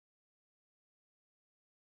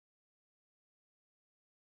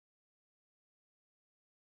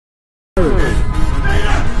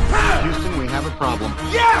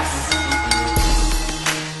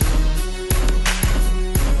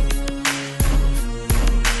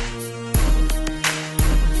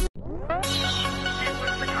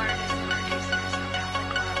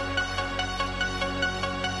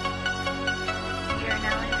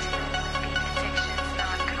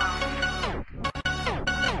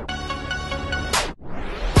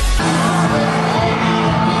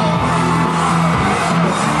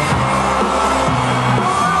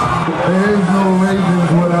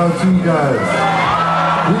guys.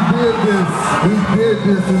 We did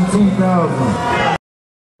this in 2000.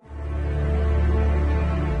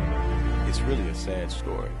 It's really a sad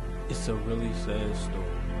story. It's a really sad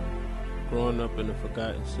story. Growing up in a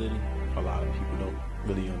forgotten city, A lot of people don't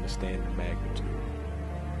really understand the magnitude.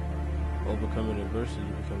 overcoming adversity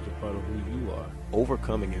becomes a part of who you are.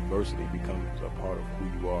 Overcoming adversity becomes a part of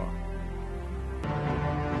who you are.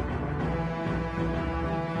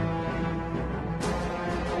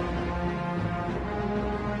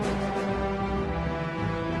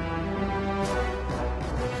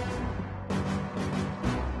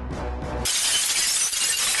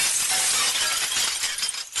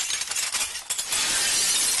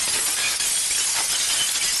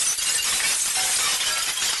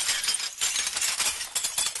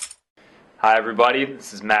 Hi everybody,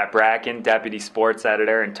 this is Matt Bracken, Deputy Sports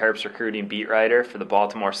Editor and Terps Recruiting Beat Writer for the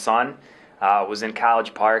Baltimore Sun. Was in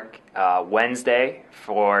College Park Wednesday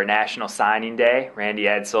for National Signing Day. Randy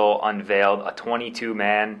Edsall unveiled a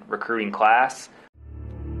 22-man recruiting class.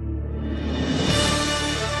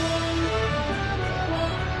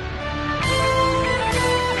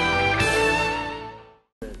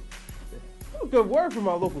 Good word from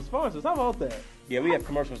our local sponsors. How about that? Yeah, we have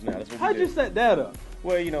commercials now. That's what How'd we do. you set that up?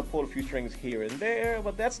 Well, you know, pull a few strings here and there,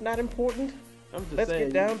 but that's not important. I'm just Let's saying.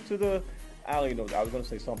 get down to the. I don't even know. I was going to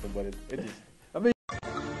say something, but it just. I mean,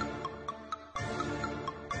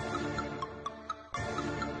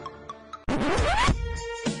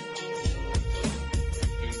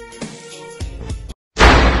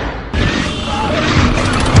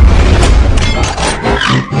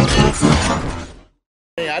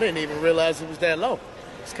 I didn't even realize it was that low.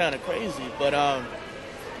 It's kind of crazy, but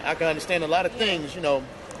I can understand a lot of things, you know,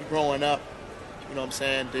 growing up, you know what I'm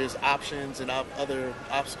saying? There's options and other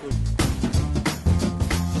obstacles.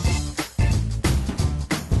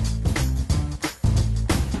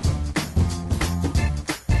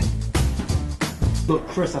 Look,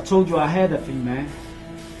 Chris, I told you I had that for you, man.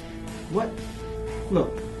 What?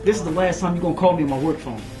 Look, this is the last time you're going to call me on my work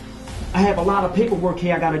phone. I have a lot of paperwork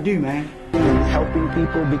here I got to do, man. Helping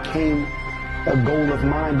people became a goal of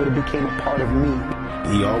mine, but it became a part of me.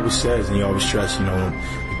 He always says, and he always stresses, you know,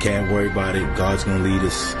 you can't worry about it. God's going to lead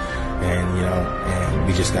us. And, you know, and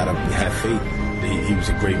we just got to have faith. He was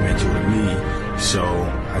a great mentor to me. So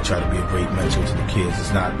I try to be a great mentor to the kids.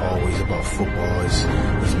 It's not always about football.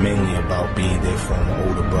 It's mainly about being there for an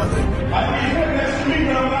older brother.